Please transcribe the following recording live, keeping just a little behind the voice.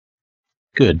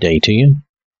Good day to you.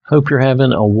 Hope you're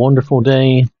having a wonderful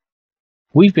day.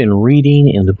 We've been reading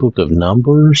in the book of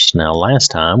Numbers. Now,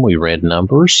 last time we read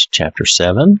Numbers chapter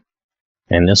 7,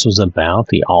 and this was about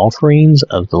the offerings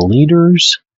of the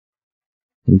leaders.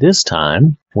 This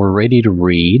time, we're ready to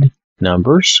read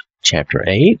Numbers chapter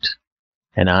 8,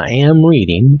 and I am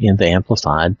reading in the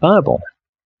Amplified Bible.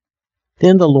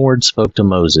 Then the Lord spoke to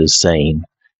Moses, saying,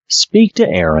 "Speak to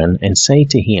Aaron and say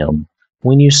to him,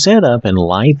 when you set up and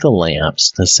light the lamps,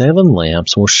 the 7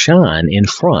 lamps will shine in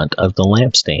front of the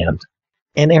lampstand."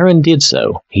 And Aaron did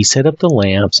so. He set up the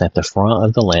lamps at the front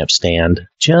of the lampstand,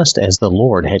 just as the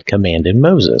Lord had commanded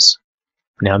Moses.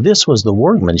 Now this was the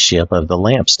workmanship of the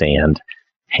lampstand,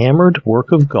 hammered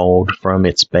work of gold from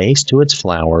its base to its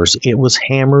flowers. It was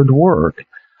hammered work,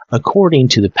 according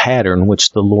to the pattern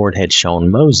which the Lord had shown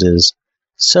Moses.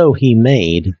 So he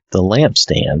made the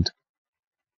lampstand.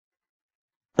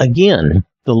 Again,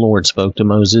 the Lord spoke to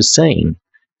Moses, saying,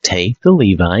 "Take the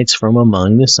Levites from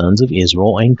among the sons of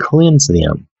Israel and cleanse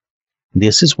them.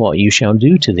 This is what you shall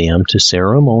do to them to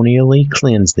ceremonially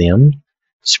cleanse them.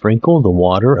 Sprinkle the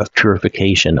water of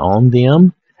purification on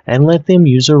them, and let them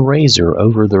use a razor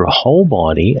over their whole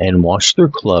body and wash their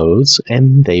clothes,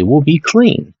 and they will be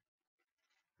clean.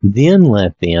 Then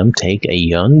let them take a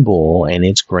young bull and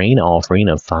its grain offering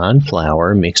of fine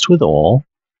flour mixed with oil,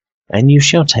 and you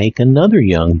shall take another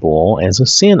young bull as a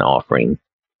sin offering.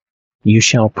 You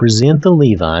shall present the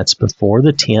Levites before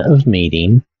the tent of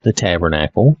meeting, the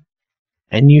tabernacle,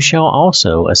 and you shall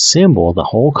also assemble the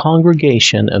whole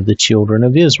congregation of the children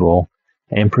of Israel,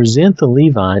 and present the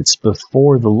Levites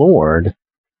before the Lord,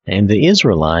 and the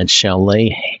Israelites shall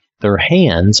lay their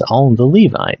hands on the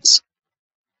Levites.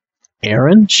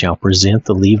 Aaron shall present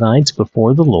the Levites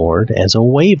before the Lord as a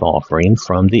wave offering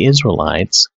from the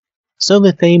Israelites, so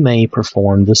that they may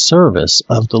perform the service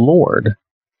of the Lord.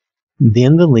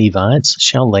 Then the Levites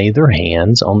shall lay their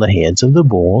hands on the heads of the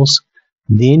bulls.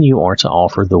 Then you are to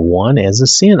offer the one as a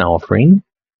sin offering,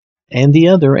 and the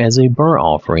other as a burnt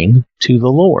offering to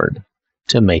the Lord,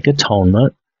 to make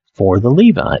atonement for the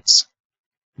Levites.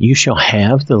 You shall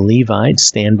have the Levites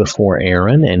stand before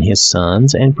Aaron and his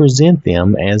sons and present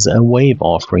them as a wave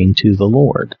offering to the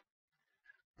Lord.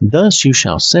 Thus you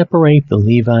shall separate the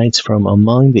Levites from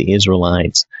among the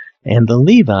Israelites, and the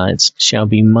Levites shall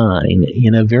be mine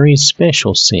in a very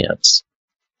special sense.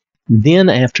 Then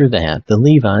after that the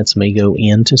Levites may go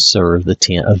in to serve the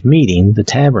tent of meeting, the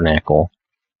tabernacle,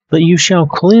 but you shall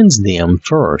cleanse them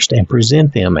first and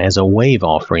present them as a wave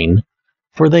offering,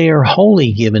 for they are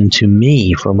wholly given to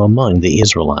me from among the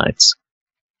Israelites.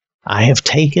 I have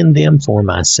taken them for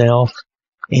myself,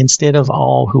 instead of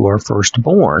all who are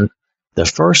firstborn, the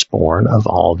firstborn of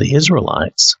all the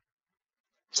Israelites.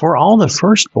 For all the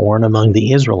firstborn among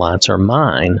the Israelites are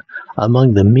mine,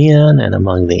 among the men and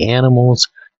among the animals.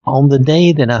 On the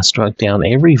day that I struck down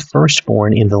every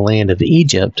firstborn in the land of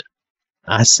Egypt,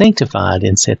 I sanctified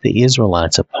and set the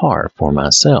Israelites apart for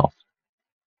myself.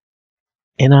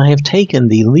 And I have taken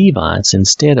the Levites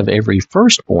instead of every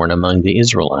firstborn among the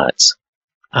Israelites.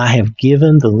 I have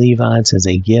given the Levites as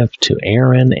a gift to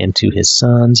Aaron and to his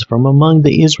sons from among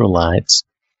the Israelites,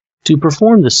 to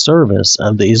perform the service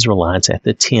of the Israelites at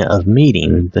the tent of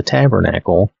meeting, the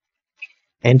tabernacle,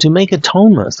 and to make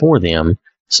atonement for them,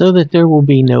 so that there will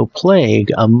be no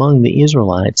plague among the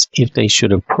Israelites if they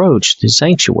should approach the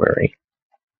sanctuary."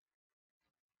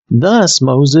 Thus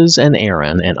Moses and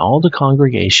Aaron and all the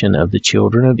congregation of the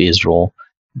children of Israel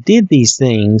did these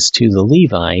things to the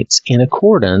Levites in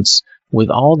accordance with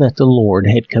all that the Lord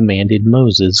had commanded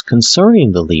Moses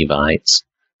concerning the Levites,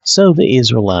 so the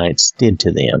Israelites did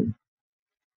to them.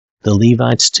 The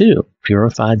Levites too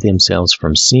purified themselves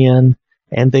from sin,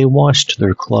 and they washed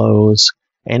their clothes,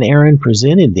 and Aaron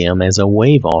presented them as a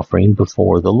wave offering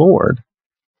before the Lord.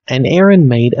 And Aaron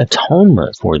made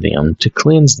atonement for them to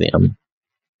cleanse them.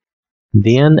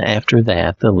 Then after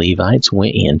that the Levites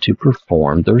went in to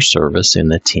perform their service in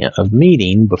the tent of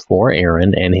meeting before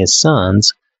Aaron and his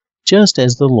sons, just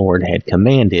as the Lord had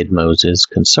commanded Moses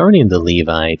concerning the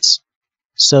Levites,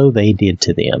 so they did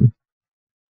to them.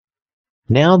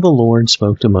 Now the Lord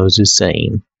spoke to Moses,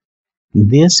 saying,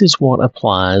 "This is what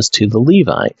applies to the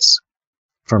Levites.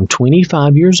 From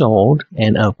 25 years old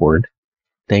and upward,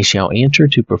 they shall enter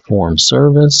to perform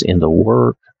service in the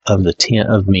work of the tent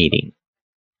of meeting.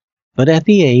 But at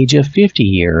the age of 50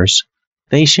 years,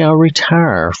 they shall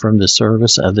retire from the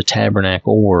service of the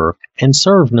tabernacle work and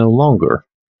serve no longer.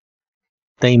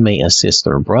 They may assist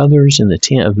their brothers in the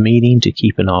tent of meeting to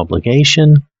keep an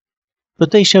obligation, but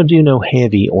they shall do no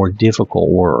heavy or difficult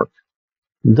work.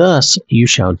 Thus you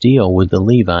shall deal with the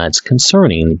Levites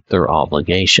concerning their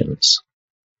obligations."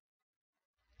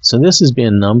 So this has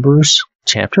been Numbers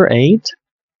chapter 8,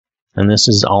 and this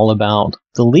is all about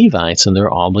the Levites and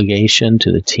their obligation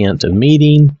to the tent of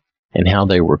meeting and how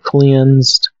they were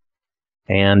cleansed.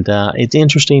 And it's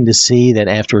interesting to see that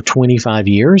after 25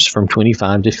 years, from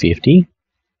 25 to 50,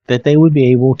 that they would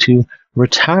be able to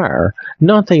retire.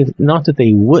 Not that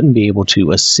they wouldn't be able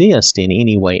to assist in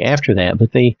any way after that,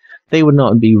 but they would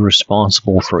not be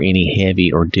responsible for any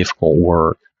heavy or difficult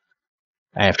work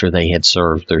after they had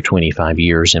served their 25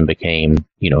 years and became,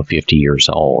 50 years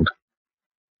old.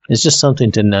 It's just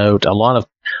something to note. A lot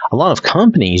of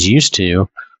companies used to,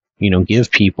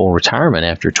 give people retirement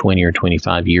after 20 or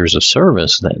 25 years of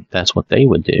service. That's what they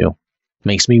would do.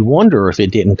 Makes me wonder if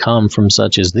it didn't come from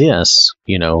such as this,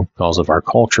 because of our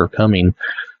culture coming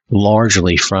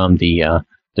largely from the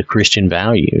Christian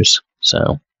values.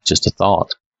 So, just a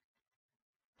thought.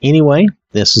 Anyway,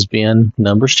 this has been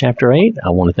Numbers chapter 8.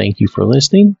 I want to thank you for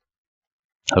listening.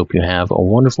 Hope you have a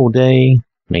wonderful day.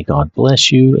 May God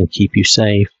bless you and keep you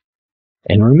safe.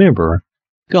 And remember,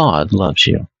 God loves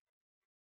you.